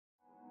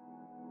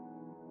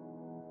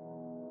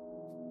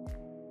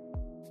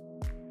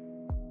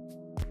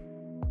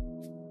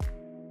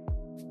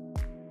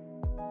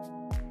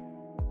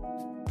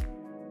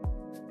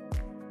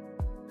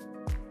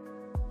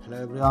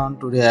Hello everyone,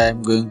 today I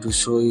am going to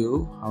show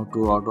you how to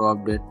auto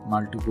update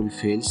multiple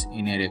fields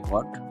in a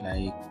record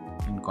like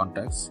in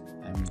contacts.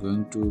 I am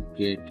going to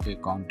create a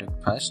contact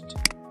first.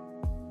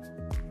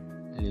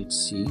 Let's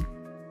see.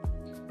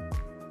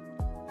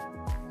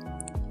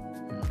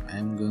 I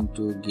am going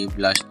to give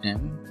last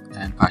name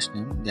and first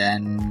name,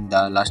 then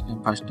the last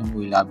name first name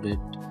will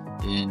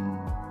update in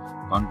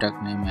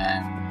contact name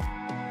and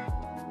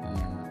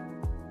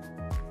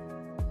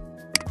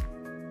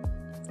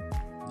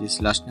this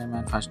last name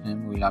and first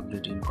name will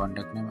update in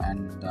contact name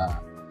and the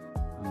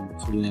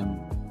full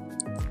name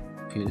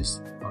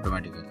fields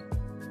automatically.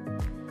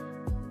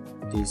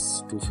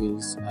 These two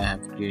fields I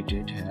have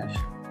created here,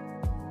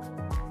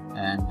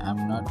 and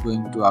I'm not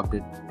going to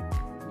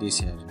update this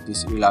here.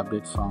 This will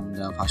update from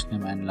the first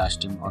name and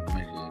last name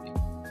automatically.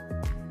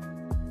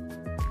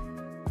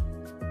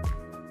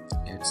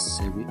 Let's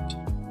save it.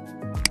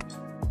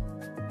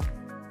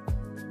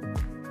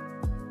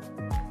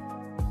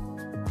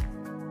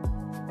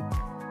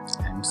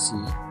 And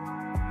see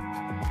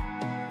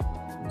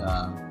the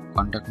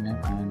contact name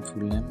and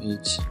full name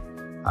is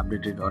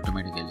updated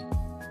automatically.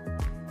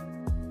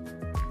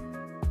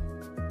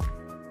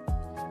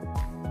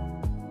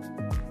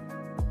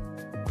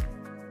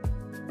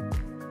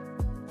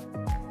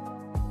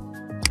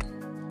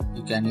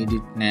 You can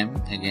edit name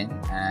again,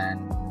 and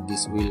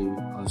this will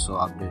also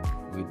update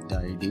with the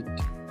edit.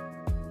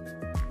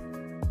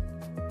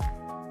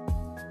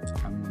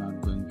 I'm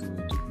not going to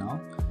edit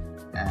now,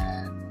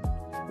 and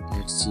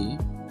let's see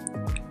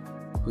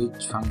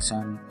which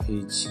function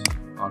is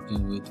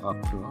working with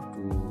Octo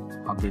to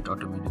update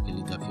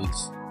automatically the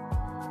fields,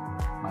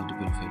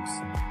 multiple fields.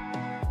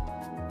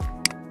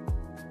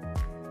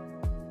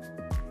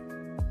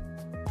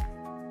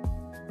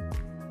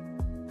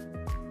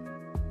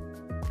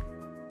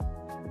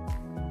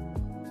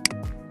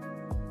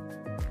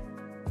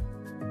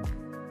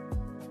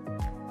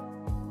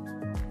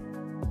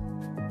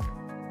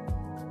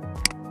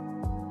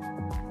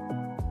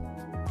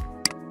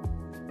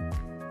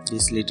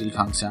 This little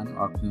function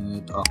working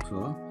with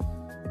Octo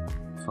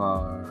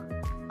for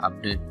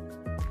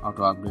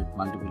auto update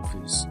multiple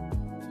fields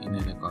in a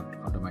record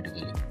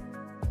automatically.